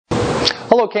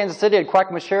Hello Kansas City, Ed Are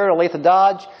Olathe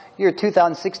Dodge, your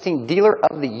 2016 Dealer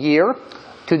of the Year.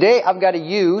 Today I've got a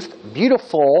used,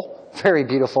 beautiful, very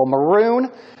beautiful maroon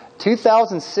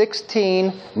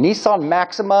 2016 Nissan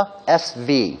Maxima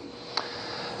SV.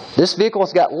 This vehicle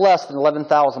has got less than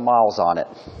 11,000 miles on it.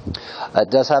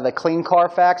 It does have a clean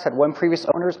Carfax, had one previous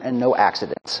owners, and no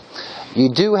accidents.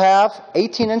 You do have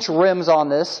 18-inch rims on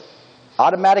this,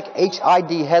 automatic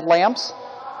HID headlamps.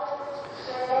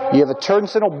 You have a turn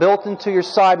signal built into your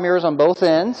side mirrors on both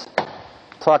ends.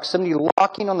 Proximity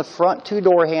locking on the front two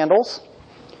door handles.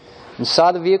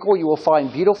 Inside the vehicle you will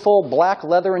find beautiful black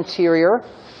leather interior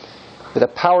with a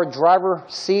powered driver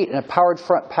seat and a powered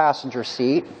front passenger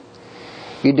seat.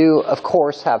 You do, of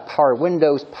course, have power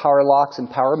windows, power locks, and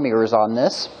power mirrors on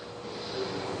this.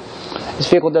 This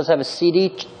vehicle does have a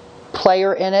CD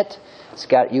player in it. It's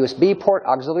got a USB port,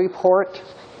 auxiliary port,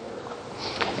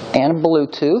 and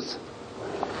Bluetooth.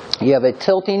 You have a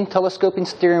tilting, telescoping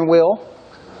steering wheel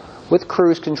with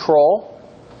cruise control,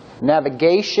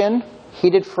 navigation,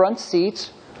 heated front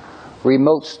seats,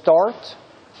 remote start.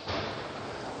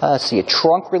 See a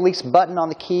trunk release button on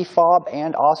the key fob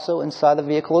and also inside the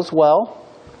vehicle as well.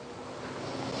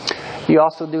 You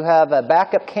also do have a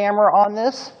backup camera on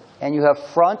this, and you have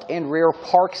front and rear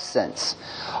park sense.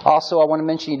 Also, I want to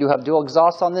mention you do have dual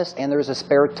exhaust on this, and there is a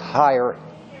spare tire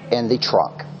in the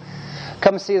trunk.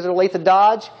 Come and see us at Olathe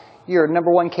Dodge, your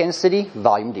 #1 Kansas City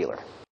volume dealer.